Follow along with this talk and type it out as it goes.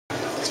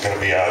going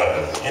to be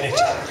out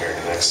anytime here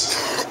in the next,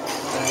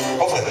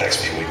 hopefully the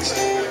next few weeks.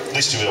 At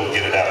least you'll be able to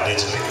get it out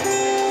digitally.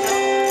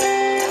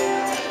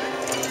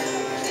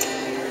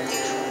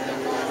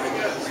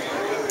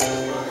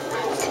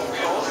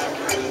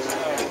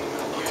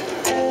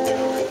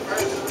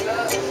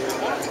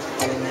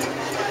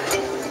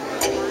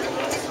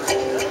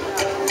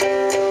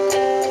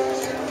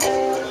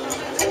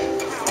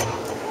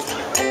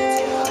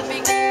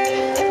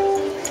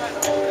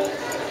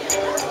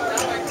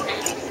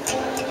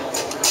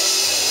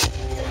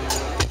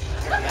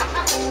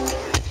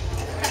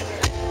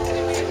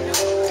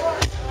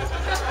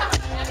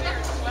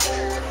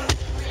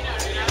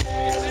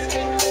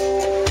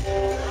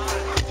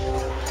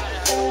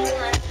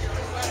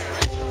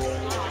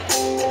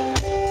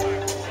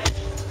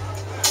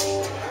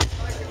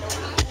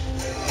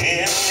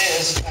 In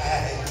this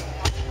life,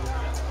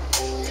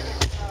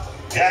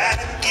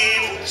 gotta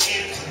give what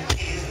you can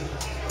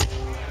give.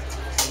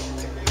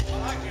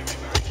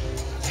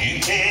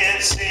 You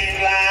can't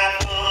save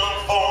life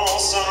up for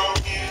some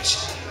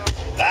future.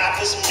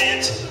 Life is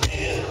meant to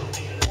live.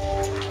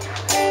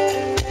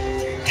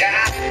 You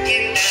gotta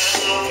get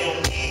down on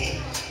your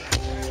knees.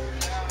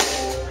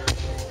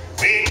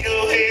 With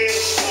your head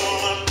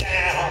going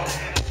down.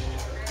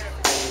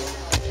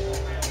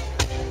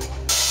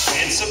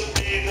 It's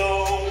a big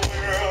old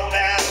world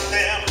out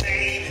there,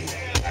 baby.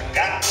 I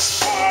got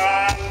this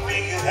part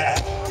figured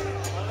out.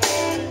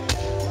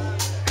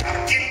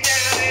 Gotta get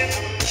down in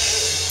the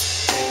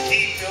mud,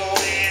 keep your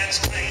hands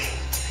clean.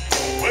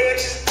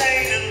 Words just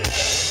ain't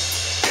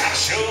enough. Gotta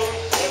show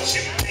what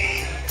you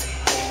mean.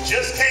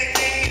 Just can't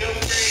be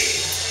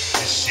afraid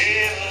to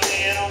shed a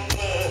little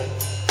blood.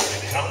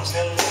 It comes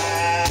to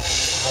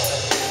life.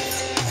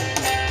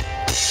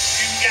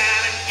 You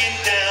gotta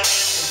get down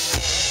in the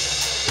mud.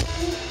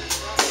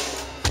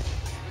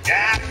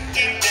 Gotta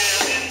get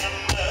down in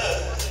the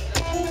mud.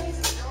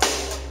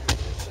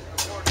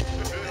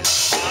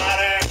 This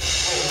modern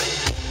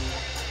world,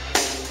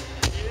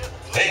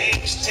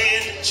 things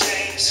tend to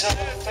change so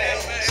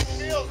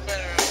fast.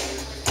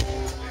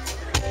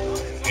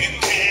 You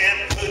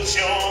can't put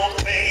your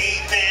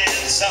faith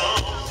in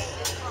something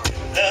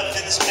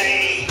nothing's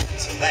made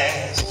to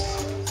last.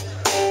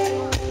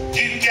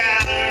 You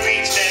gotta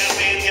reach down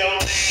with your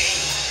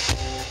hand.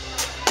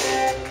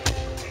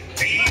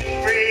 Be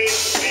afraid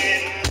of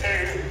getting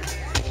hurt.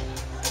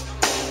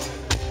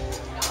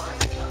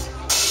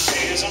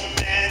 There's a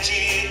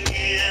magic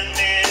in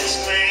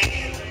this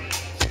land,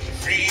 the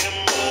freedom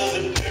of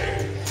the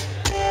dirt.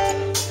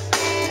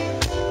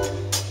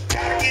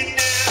 Gotta get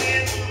down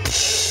in the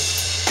mud,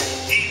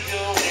 keep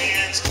your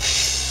hands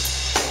clean.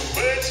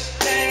 Words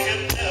just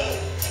ain't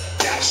enough.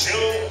 Gotta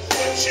show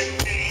what you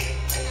mean.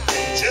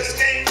 Just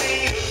can't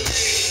be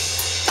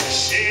afraid to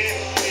shed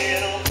a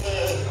little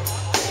blood.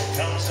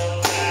 Comes to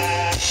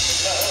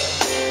life,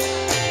 love.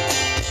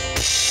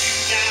 You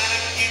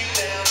gotta get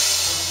down.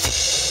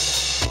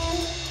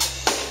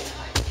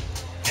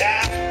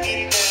 Gotta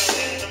get down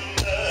in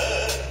the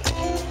mud.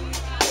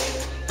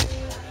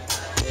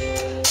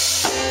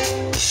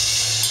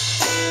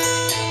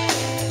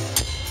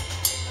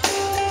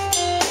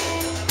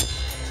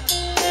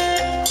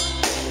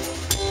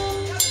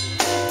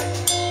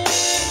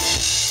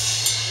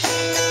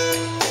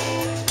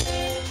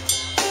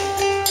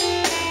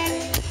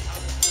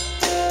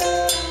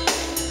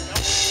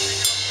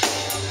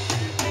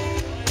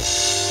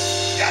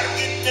 Gotta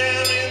get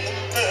down in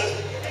the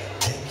mud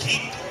and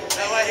keep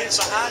Now I hit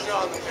some hydro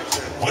on the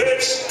picture.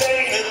 words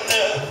ain't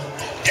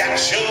enough. Gotta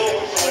show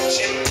what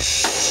you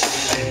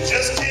mean.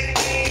 Just can't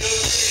be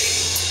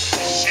afraid to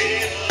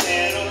shed a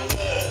little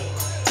blood.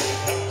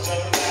 Comes to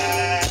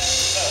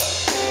life,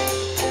 love.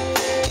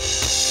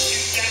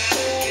 You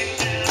gotta get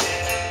down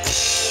in the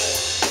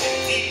mud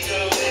and keep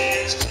your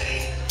hands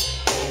clean.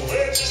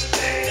 Words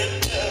just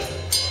ain't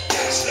enough.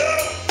 Gotta show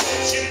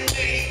what you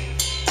mean.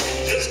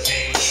 Just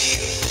can't be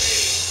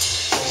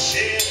afraid to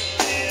shed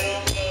a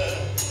little blood.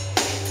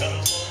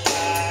 Comes to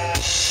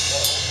life,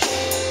 love.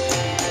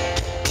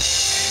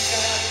 You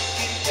gotta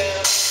get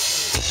down.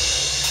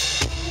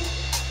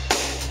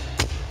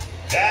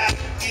 Gotta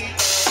get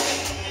down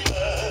in the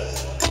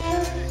mud.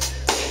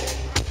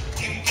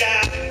 You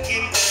gotta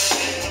get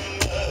down in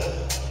the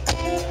mud.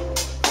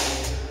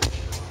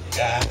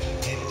 Gotta